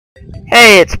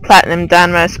Hey, it's Platinum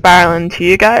Danmo spiraling to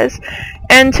you guys,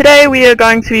 and today we are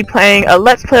going to be playing a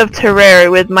Let's Play of Terraria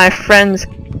with my friends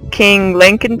King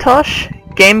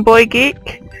Linkintosh, Game Boy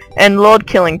Geek, and Lord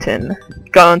Killington.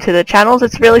 Go onto the channels,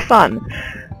 it's really fun.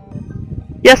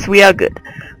 Yes, we are good.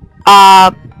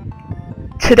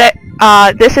 Today,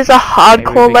 this is a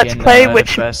hardcore Let's Play,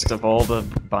 which best of all the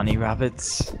bunny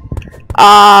rabbits.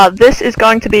 This is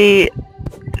going to be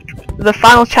the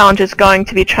final challenge is going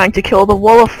to be trying to kill the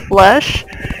wall of flesh,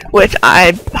 which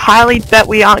I highly bet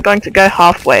we aren't going to go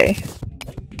halfway.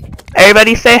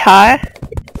 Everybody say hi.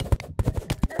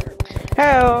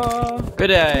 Hello. Good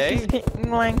day. This is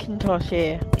Linkintosh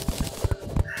here.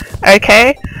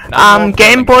 Okay.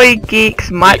 Game Boy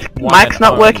Geek's mic's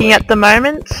not working at the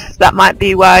moment. That might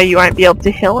be why you won't be able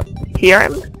to hear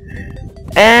him.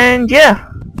 And yeah,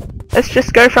 let's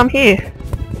just go from here.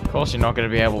 Of course you're not going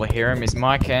to be able to hear him. His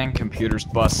mic and computer's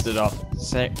busted up.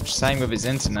 Same with his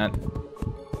internet.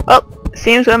 Well,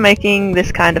 seems we're making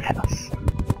this kind of house.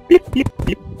 Blip, blip,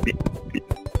 blip, blip, blip.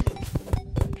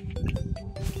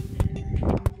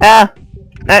 Ah!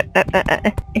 No.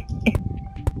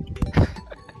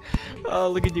 Oh,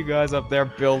 look at you guys up there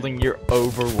building your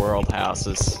overworld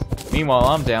houses. Meanwhile,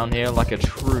 I'm down here like a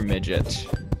true midget,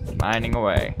 mining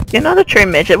away. You're not a true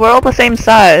midget, we're all the same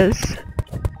size.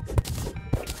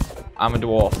 I'm a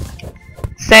dwarf.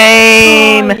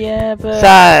 Same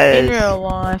size. In real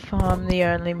life, I'm the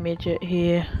only midget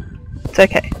here. It's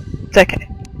okay. It's okay.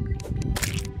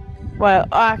 Well,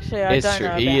 actually, I It's don't true,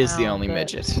 know he about is the how, only but...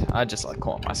 midget. I just like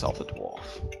calling myself a dwarf.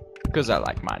 Because I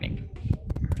like mining.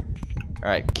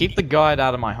 Alright, keep the guide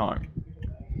out of my home.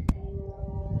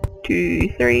 2,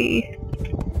 3,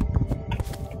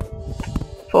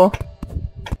 4,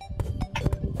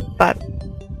 5,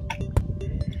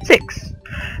 6.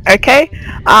 Okay.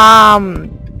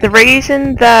 The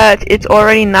reason that it's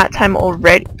already nighttime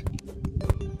already.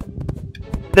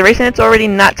 The reason it's already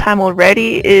nighttime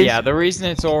already is the reason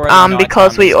it's already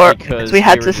because we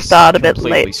had to start a bit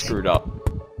late. Screwed up.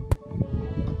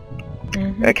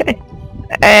 Okay.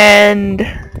 And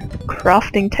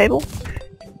crafting table.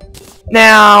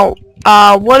 Now,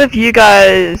 what have you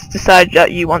guys decided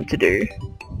that you want to do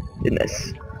in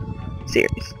this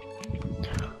series?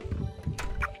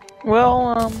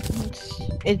 Well,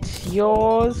 it's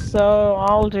yours, so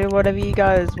I'll do whatever you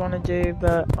guys want to do,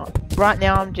 but right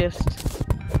now I'm just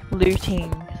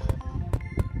looting.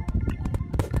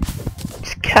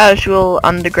 Just casual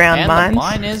underground mines. And the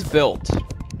mine is built.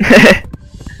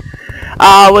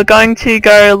 We're going to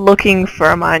go looking for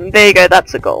a mine. There you go,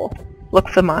 that's a goal. Look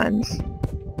for mines.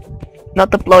 Not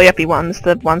the blowy-uppy ones,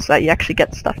 the ones that you actually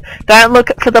get stuff. Don't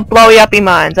look for the blowy-uppy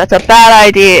mines, that's a bad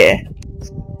idea.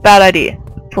 Bad idea.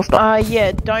 Full stop.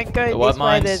 Yeah, don't go this way,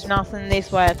 mines? there's nothing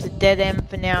this way, it's a dead end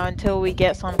for now until we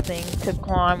get something to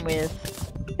climb with.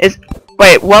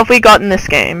 Wait, what have we got in this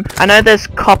game? I know there's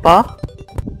copper.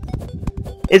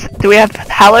 Do we have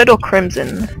hallowed or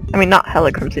crimson? I mean, not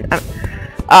hallowed, crimson.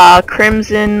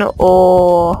 Crimson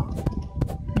or...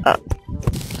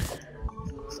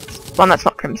 one that's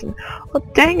not crimson. Oh,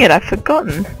 dang it, I've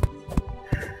forgotten.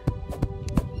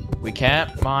 We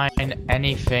can't mine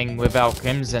anything without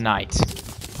crimsonite.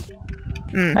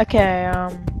 Okay,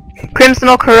 Crimson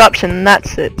or corruption,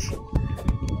 that's it.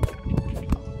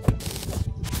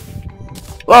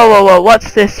 Whoa,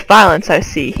 what's this violence I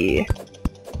see here?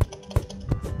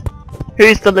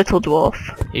 Who's the little dwarf?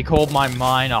 He called my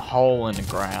mine a hole in the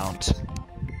ground.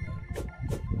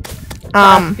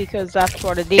 that's because that's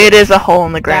what it is. It is a hole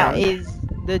in the ground. That is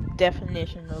the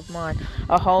definition of mine.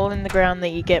 A hole in the ground that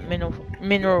you get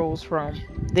minerals from.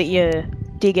 That you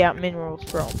dig out minerals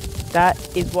from. That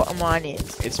is what a mine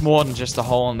is. It's more than just a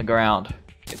hole in the ground.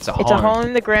 It's a home. It's a hole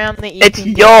in the ground that you It's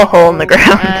can your dig hole in the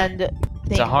ground. And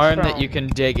It's a home from. that you can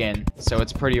dig in, so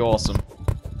it's pretty awesome.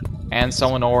 And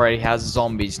someone already has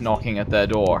zombies knocking at their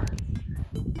door.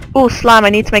 Oh, slime, I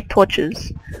need to make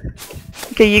torches.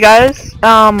 Okay, you guys,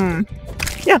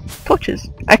 yeah, torches.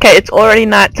 Okay, it's already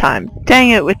night time. Dang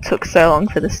it, it took so long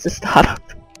for this to start up.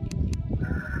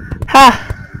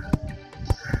 Ha!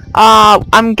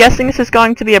 I'm guessing this is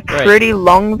going to be a pretty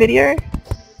long video.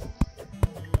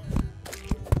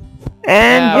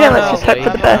 And yeah, let's just hope for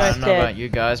the I best. don't know about you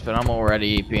guys, but I'm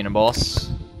already being a boss.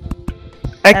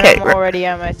 Okay, and I'm already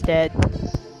almost dead.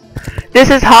 this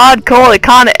is hardcore, it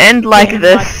can't end like Damn,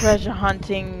 this. My treasure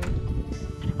hunting.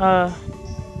 Oh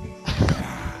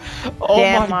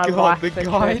Damn, my my god, life the for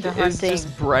guy treasure is hunting.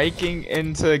 just breaking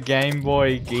into Game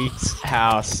Boy Geek's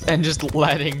house and just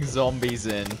letting zombies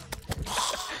in.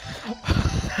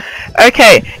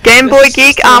 Okay, Game Boy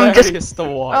Geek, just... hilarious to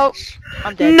watch. Oh,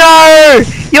 I'm dead. No!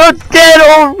 You're dead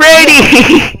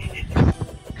already!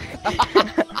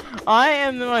 I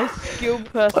am the most skilled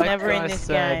person ever in this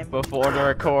game. Before the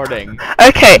recording.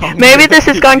 Okay, maybe this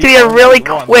is going to be a really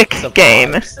quick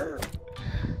game.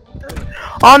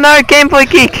 Oh no, Game Boy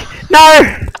Geek!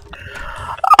 No!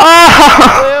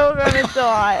 Oh! We're all gonna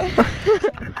die.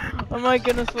 Oh my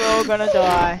goodness, we're all gonna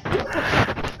die.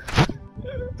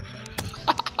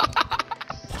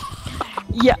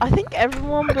 Yeah, I think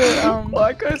everyone but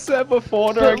like I said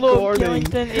before the but Lord recording,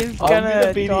 Killington is I'm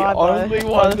gonna be die the only by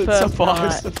one the that first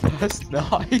survives night. the first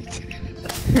night.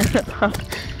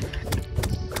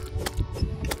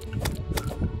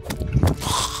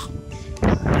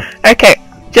 Okay,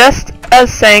 just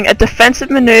as saying, a defensive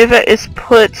maneuver is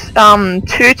put 2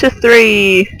 to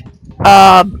 3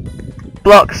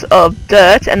 blocks of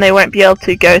dirt and they won't be able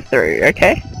to go through,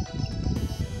 okay?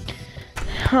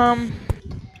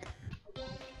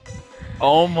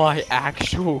 Oh my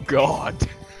actual god.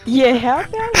 Yeah, how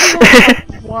about we have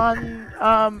like one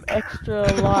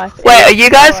extra life? Wait, are each you so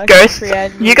guys I can ghosts? create a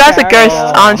new You guys are ghosts,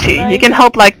 character? aren't you? You Maybe? can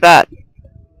help like that.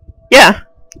 Yeah.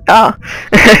 Oh.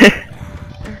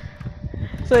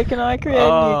 So can I create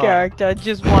a new character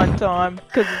just one time?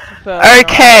 Because it's the first night.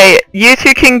 Okay, you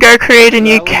two can go create a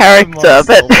new That was the character, most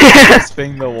but hilarious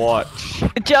thing to watch.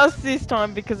 Just this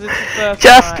time because it's the first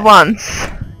just night. once.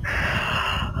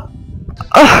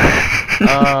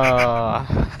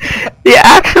 The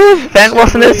actual event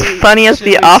wasn't as funny as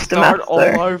the aftermath, Start all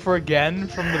though. over again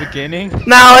from the beginning.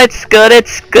 No, it's good,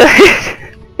 it's good.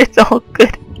 It's all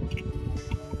good.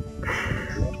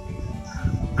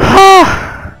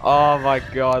 Oh my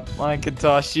god,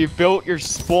 Lankintosh, you built your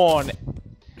spawn.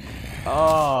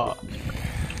 Oh.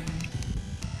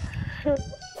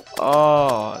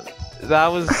 Oh, that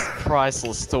was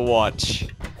priceless to watch.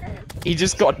 He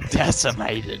just got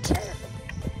decimated.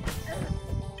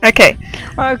 Okay,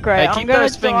 Oh great, Hey, I'm keep gonna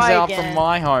those things die out again. from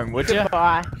my home, would you?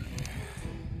 Goodbye.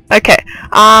 okay,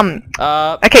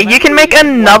 okay, you can make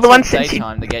another one since you...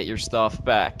 Daytime to get your stuff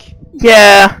back.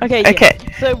 Yeah, Okay, yeah. okay.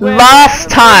 So we're Last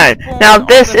gonna time! respawn Now on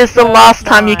this the is the first last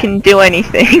time you night. can do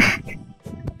anything.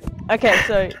 Okay,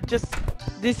 so just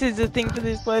this is the thing for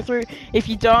this playthrough. If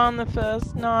you die on the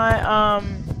first night,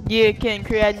 you can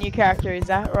create a new character. Is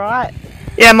that right?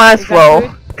 Yeah, might as Is that well.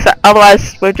 good? 'Cause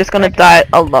otherwise we're just gonna die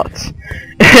a lot.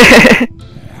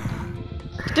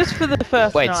 Just for the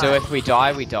first Wait, night. so if we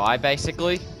die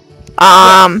basically?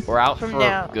 We're out From for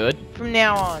now. good? From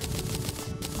now on.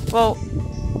 Well,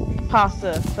 past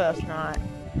the first night.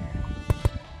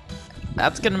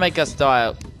 That's gonna make us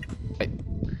die. Wait,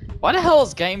 why the hell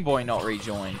is Game Boy not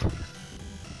rejoined?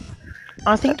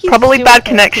 I think he's Probably still bad texting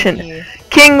connection. you.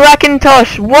 King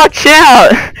Rackintosh, watch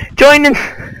out! Join in.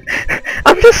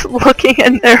 I'm just looking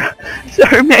and there are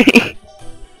so many.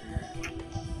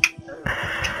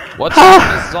 Watch out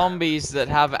for the zombies that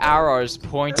have arrows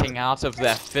pointing out of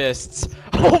their fists.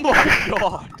 Oh my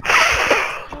god!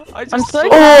 I just I'm so saw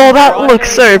Oh, you that run looks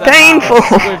so into the house painful.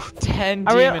 With 10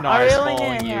 I demon eyes really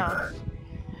following need a you. house.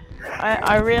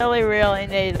 I really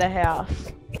need a house.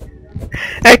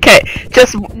 Okay,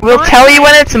 just we'll tell you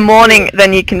when it's morning,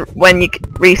 then you can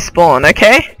respawn.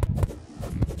 Okay?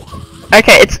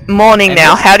 Okay, it's morning And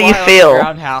now. this How is do you why feel?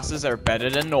 underground houses are better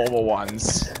than normal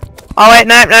ones. Oh wait,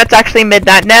 no, it's actually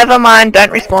midnight. Never mind.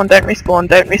 Don't respawn. Don't respawn.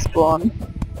 Don't respawn.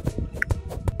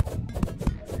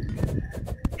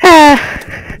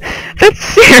 But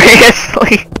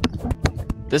seriously.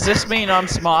 Does this mean I'm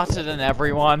smarter than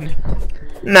everyone?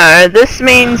 No, this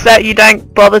means that you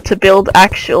don't bother to build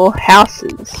actual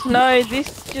houses. No,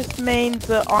 this just means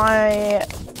that I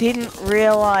didn't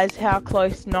realize how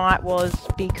close night was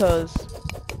because,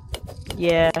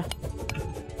 yeah,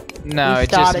 No, We it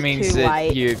just started means too that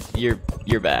late.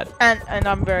 you're bad. and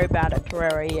I'm very bad at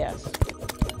Terraria. Yes.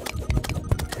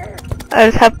 I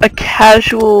just have a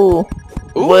casual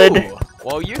wood. Ooh,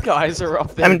 while you guys are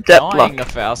up there I'm dying deadlocked.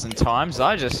 1,000 times,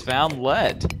 I just found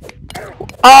lead.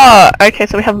 Oh, okay,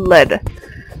 so we have lead.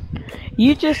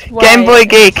 You just wait Game Boy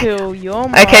Geek. until your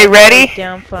Okay, mine ready? goes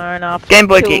down far enough. Game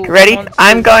Boy till Geek, ready? monsters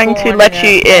I'm going to spawn let it,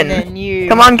 you and in. then you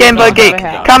Come on, Game do Boy not have Geek. a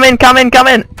house. Come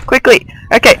in, quickly.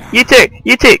 Okay, you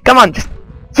two, come on, just...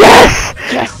 Yes!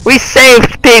 Yes! We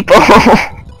saved people!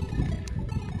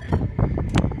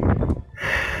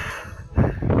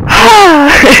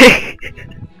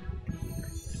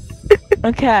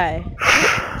 Okay.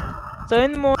 So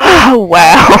in the morning, Oh,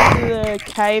 wow. to the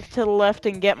cave to the left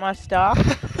and get my stuff.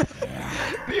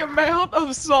 The amount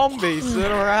of zombies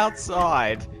that are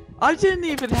outside. I didn't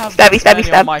even have Stabby, this stabby, many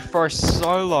stab. on my first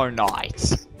solo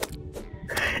night.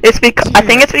 It's because I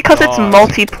think it's because it's God.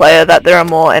 multiplayer that there are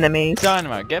more enemies.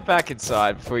 Dynamo, get back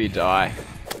inside before you die.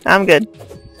 I'm good.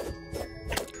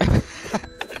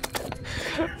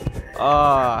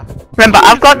 Remember,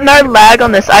 I've got no lag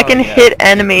on this. I can yeah. hit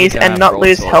enemies don't and have not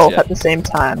lose broadswords health yet. at the same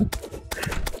time.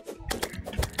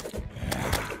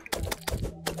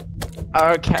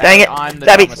 Okay, Dang it, I'm the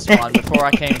Zabby. dumbest one. Before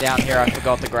I came down here, I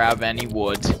forgot to grab any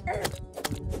wood.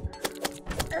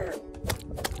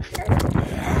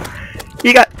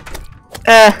 You got...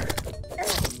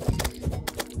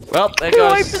 Well, there Who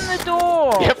goes. opened the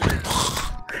door?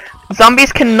 Yep.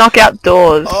 Zombies can knock out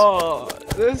doors. Oh,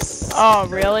 this. Oh,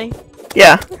 really?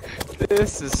 Yeah.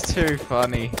 This is too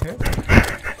funny.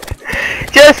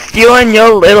 Just you and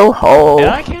your little hole. And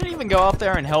I can't even go up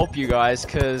there and help you guys,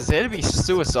 cause it'd be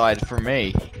suicide for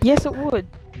me. Yes, it would.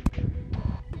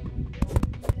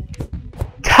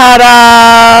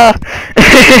 Ta-da!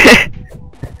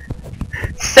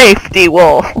 Safety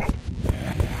wall.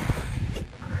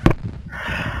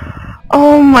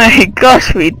 Oh my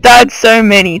gosh, we died so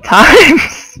many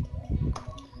times.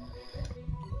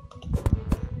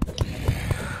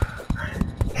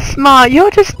 Smart,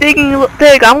 you're just digging.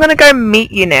 There you go. I'm gonna go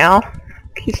meet you now.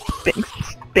 He's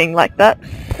being like that.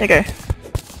 There you go.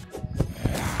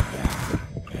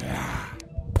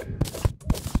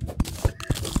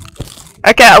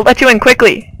 Okay, I'll let you in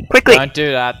quickly. Quickly. Don't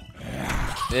do that.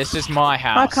 This is my I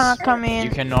house. can't come in.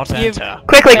 You cannot You've enter.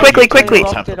 Quickly, basically quickly, quickly.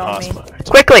 locked it on me.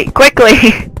 Quickly,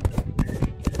 quickly.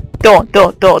 Door,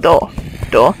 door, door, door.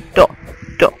 Door, door,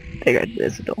 door. There you go,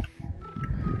 there's the door.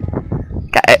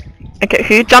 Okay. Okay,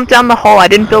 who jumped down the hole? I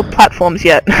didn't build platforms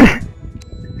yet. The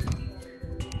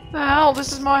hell?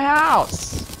 This is my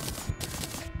house.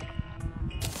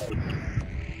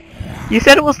 You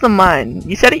said it was the mine.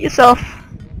 You said it yourself.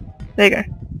 There you go.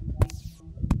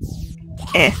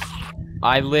 Eh.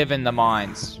 I live in the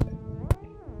mines.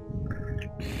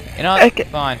 You know, Okay.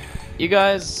 fine. You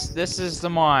guys, this is the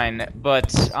mine,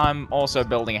 but I'm also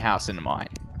building a house in the mine.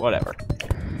 Whatever.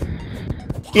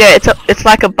 Yeah, it's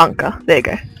like a bunker. There you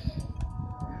go.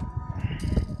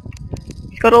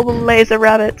 You got all the laser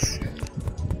rabbits.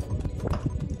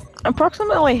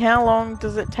 Approximately how long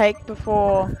does it take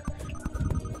before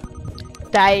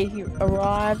day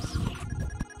arrives?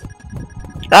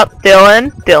 Oh,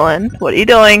 Dylan, what are you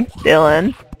doing?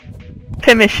 Dylan.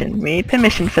 Permission, we need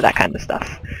permission for that kind of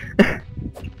stuff.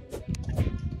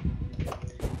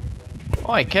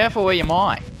 Oi, careful where you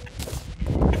mine.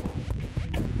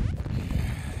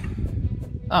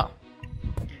 Oh.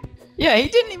 Yeah, he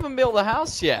didn't even build a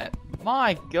house yet.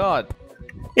 My god.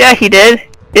 Yeah, he did.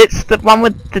 It's the one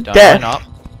with the Don't death. line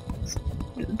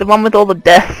up. The one with all the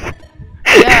death.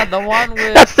 Yeah, the one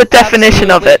with That's the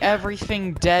definition of absolutely it.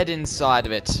 everything dead inside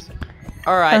of it.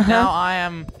 Alright, now I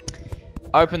am...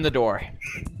 Open the door.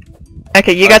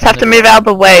 Okay, you guys Open have the to move door. out of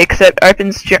the way because it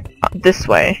opens this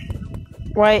way.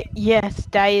 Wait, yes,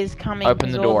 day is coming. Open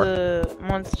 'cause the all door. the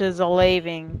monsters are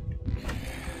leaving.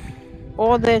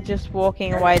 Or they're just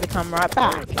walking away to come right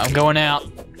back. I'm going out.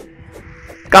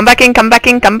 Come back in, come back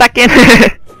in, come back in.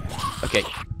 Okay.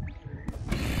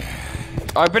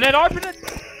 Open it, open it!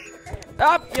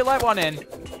 Up, you let one in.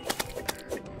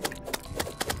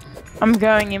 I'm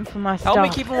going in for my stuff. Help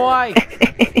me keep away.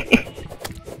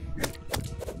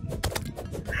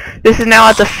 This is now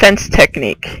a defense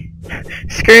technique.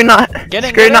 Screw not Get in,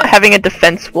 screw get not in. having a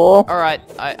defense wall. Alright,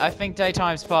 I think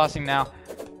daytime's passing now.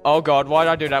 Oh god, why'd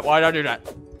I do that? Why'd I do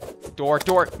that? Door,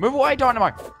 door. Move away,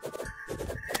 Dynamite!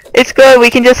 It's good, we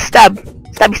can just stab.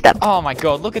 Stabby stab. Oh my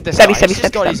god, look at this Stabby, guy. stabby, He's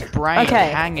just stabby, got stab. his brain Okay,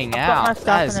 hanging I've got my out. stuff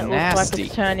That is and it looks like nasty.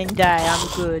 it's turning day. I'm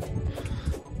good.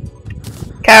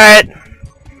 Carrot.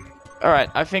 Alright,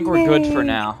 I think we're good for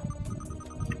now.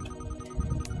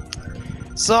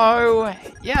 So,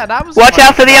 yeah, that was... Watch my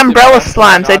out for the fucking umbrella best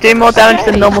slimes, they I've do ever more damage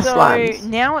seen. than normal so slimes.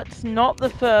 now it's not the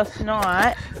first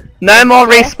night. No more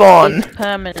Death respawn. is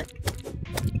permanent.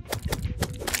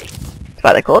 That's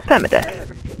why they call it permadeath.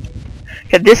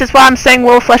 Okay, this is why I'm saying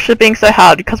World of Flesh was being so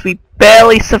hard, because we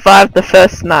barely survived the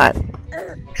first night.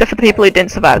 Except for the people who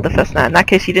didn't survive the first night. In that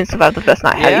case, you didn't survive the first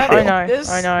night. How Yeah, do you I feel? know, This-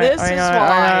 I know, this I is know,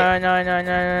 why- I know, I know, I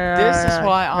know, I know, This is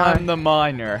why no. I'm the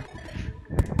miner.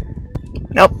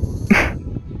 Nope.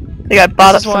 You got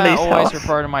barred up This is why I somebody's always house.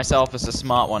 refer to myself as the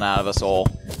smart one out of us all.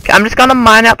 Okay, I'm just gonna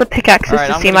mine out the pickaxes Alright,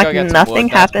 to I'm seem gonna like go get some nothing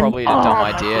wood. That's happened. probably a Oh dumb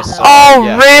my idea, goodness. so... Oh,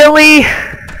 yeah. really?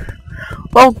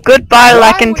 Well, goodbye,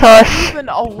 Why Lackintosh. were you moving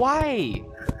away?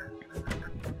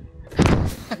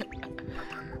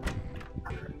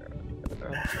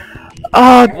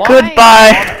 Oh, Why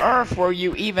goodbye. on earth were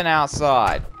you even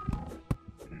outside?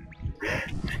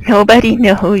 Nobody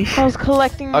knows. I was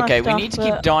collecting my Okay, stuff, we need to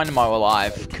keep but- Dynamo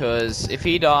alive, because if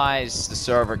he dies, the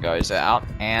server goes out,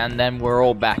 and then we're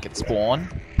all back at spawn.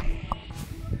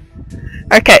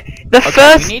 Okay, the Okay,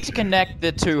 first we need to connect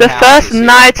the two the houses first here.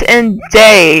 night and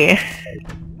day,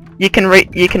 you can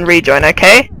rejoin,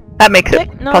 okay? That makes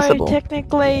it possible. No,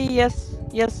 technically, yes,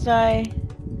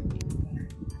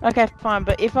 Okay, fine,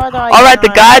 but if I die Alright, again,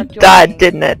 the guy I'm not died,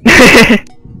 joining. didn't it?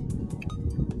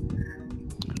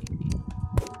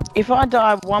 If I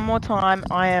die one more time,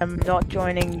 I am not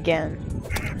joining again.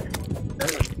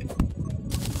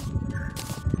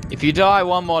 If you die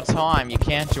one more time, you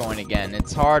can't join again.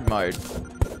 It's hard mode.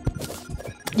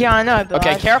 Yeah, I know, but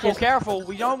Okay, I careful, just... careful.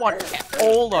 We don't want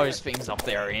all those things up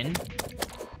there in.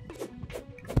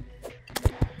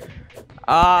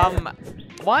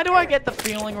 Why do I get the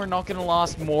feeling we're not gonna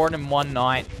last more than one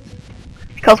night?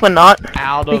 Because we're not.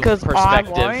 Out of Because I won't.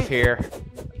 perspective here.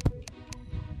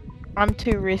 I'm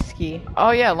too risky.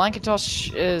 Oh yeah,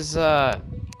 Lankatos is,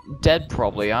 dead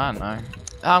probably, I don't know.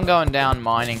 I'm going down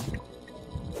mining.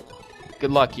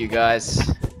 Good luck, you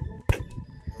guys.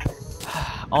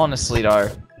 Honestly though,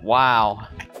 wow.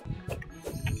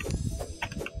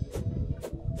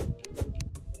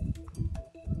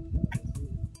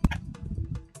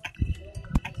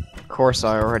 Of course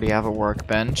I already have a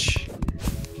workbench.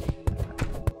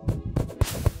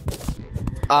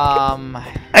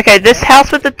 Okay, this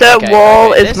house with the dirt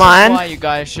wall is mine. This is why you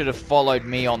guys should have followed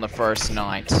me on the first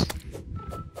night.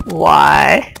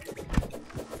 Why?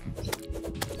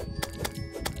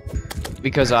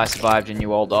 Because I survived and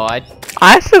you all died.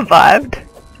 I survived.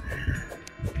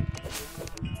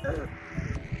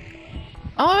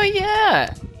 Oh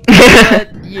yeah!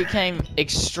 But you came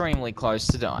extremely close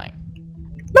to dying.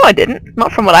 No, I didn't.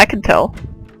 Not from what I can tell.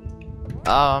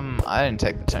 I didn't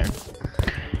take the tomb.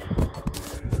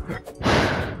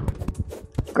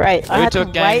 Great. I Who had took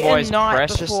to Game wait Boy's a night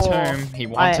precious before tomb? He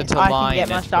wanted to I lie can get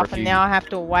in my it stuff, for and you. now I have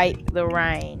to wait the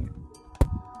rain.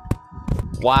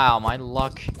 Wow, my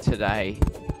luck today.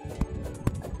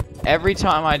 Every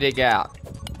time I dig out.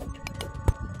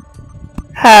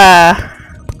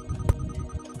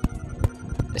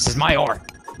 This is my ore.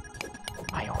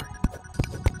 My ore.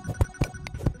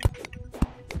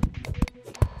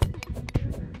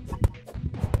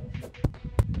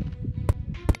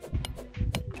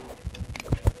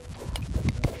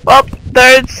 Well,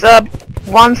 there's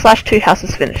 1/2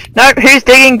 houses finished. No, who's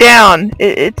digging down?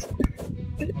 It's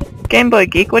Game Boy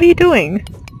Geek. What are you doing?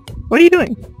 What are you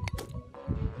doing?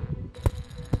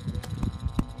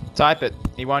 Type it.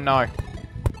 He won't know.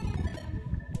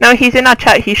 No, he's in our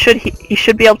chat. He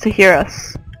should be able to hear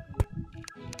us.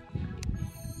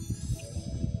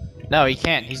 No, he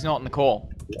can't. He's not in the call.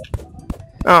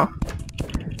 Oh.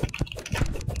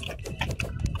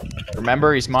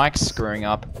 Remember, his mic's screwing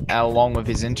up along with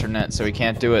his internet, so he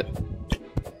can't do it.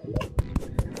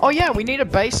 Oh yeah, we need a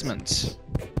basement.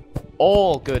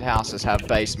 All good houses have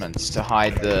basements to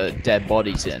hide the dead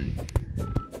bodies in.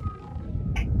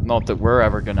 Not that we're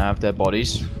ever gonna have dead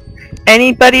bodies.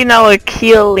 Anybody know a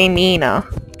Kilimina?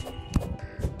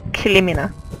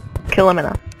 Kilimina.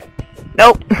 Kilimina.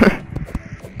 Nope.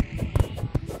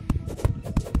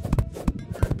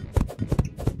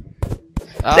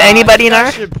 Does anybody know? I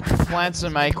should plant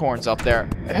some acorns up there.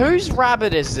 Whose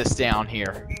rabbit is this down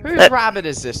here? Whose rabbit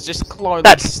is this? Just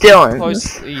That's Dylan's.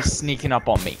 closely sneaking up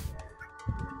on me.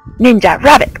 Ninja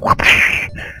rabbit.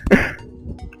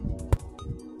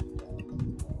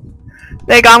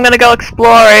 There you go. I'm gonna go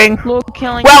exploring.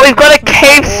 Well, we've got a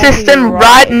cave system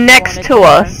right next to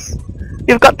us.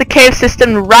 We've got the cave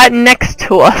system right next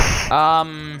to us.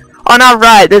 On our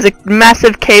right, there's a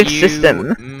massive cave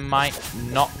system. Might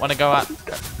not want to go out.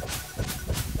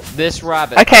 This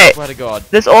rabbit. Okay. I swear to God.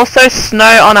 There's also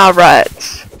snow on our right.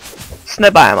 Snow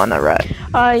biome on our right.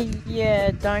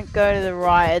 Yeah, don't go to the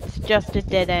right. It's just a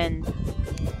dead end.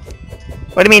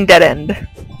 What do you mean dead end?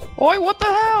 Oi, what the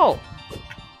hell?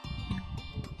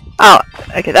 Oh,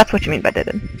 okay, that's what you mean by dead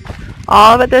end.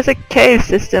 Oh, but there's a cave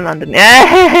system underneath.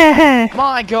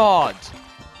 My God.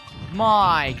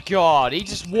 My God, he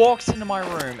just walks into my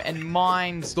room and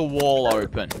mines the wall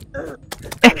open.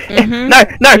 No,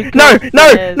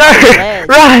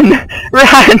 run,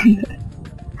 run.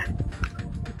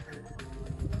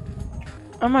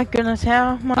 Oh my goodness,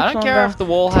 how much I don't care if the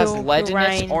wall has till lead the in it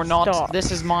rain or not. stops? This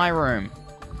is my room.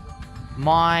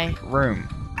 My room.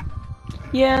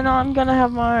 Yeah, no, I'm gonna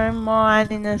have my own mine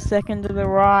in a second to the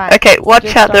right. Okay, watch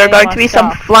Just out, there are don't going to be some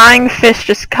stuff. flying fish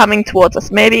just coming towards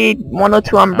us. Maybe 1 or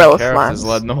 2 umbrella I don't care if there's slimes.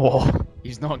 lead in the wall.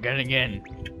 He's not getting in.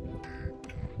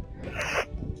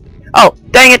 Oh,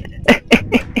 dang it!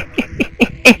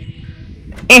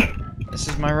 This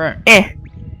is my room.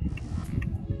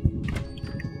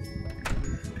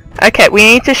 Okay, we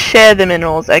need to share the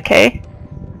minerals, okay?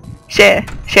 Share.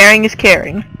 Sharing is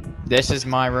caring. This is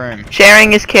my room.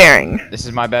 Sharing is caring. This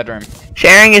is my bedroom.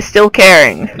 Sharing is still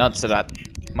caring. Nuts to that.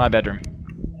 My bedroom.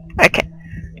 Okay.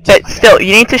 It But still,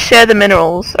 you need to share the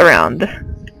minerals around.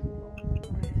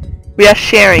 We are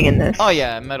sharing in this. Oh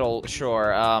yeah, metal,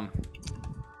 sure.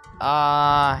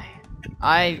 I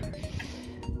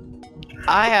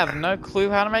have no clue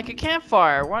how to make a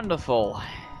campfire. Wonderful.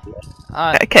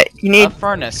 Okay, you need A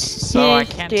furnace, so I Use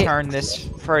can't sticks. turn this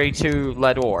free to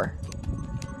lead ore.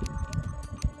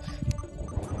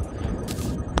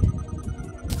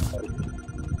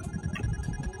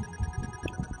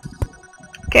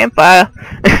 campfire.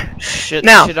 Should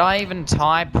Now. I even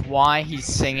type why he's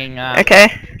singing that?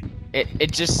 Okay.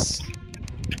 It just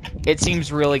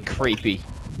seems really creepy.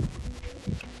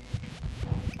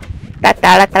 Because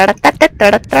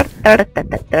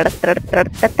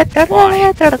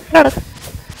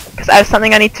I have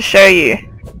something I need to show you.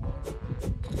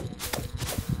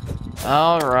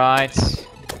 Alright.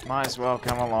 Might as well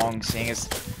come along, seeing as...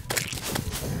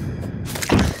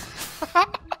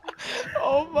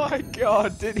 Oh my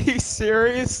god, did he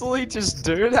seriously just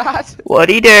do that?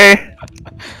 What'd he do?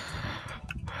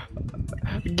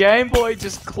 Game Boy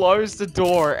just closed the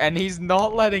door and he's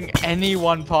not letting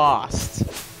anyone past.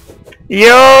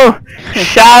 You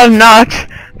shall not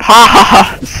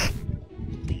pass.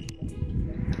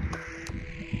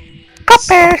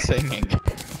 Stop singing.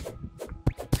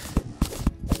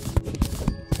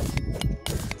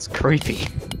 It's creepy.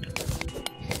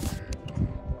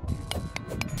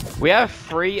 We have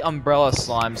 3 umbrella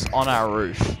slimes on our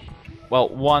roof. Well,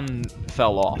 one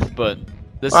fell off, but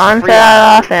there's One 3 fell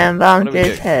on off and bumped What do we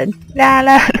his do? head. La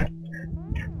la.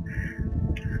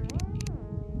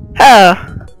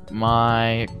 Oh.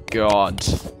 My god.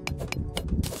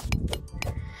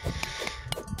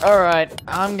 Alright,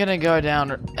 I'm gonna go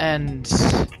down and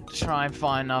try and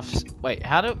find enough. Wait,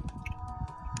 how do.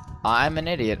 I'm an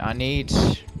idiot. I need.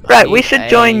 Right, we should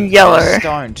join yellow.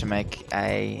 Stone to make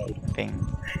a thing.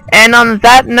 And on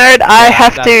that note, I Yeah,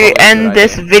 have that's to probably a good end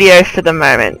this idea. video for the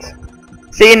moment.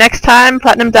 See you next time.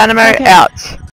 Platinum Dynamo Okay. out.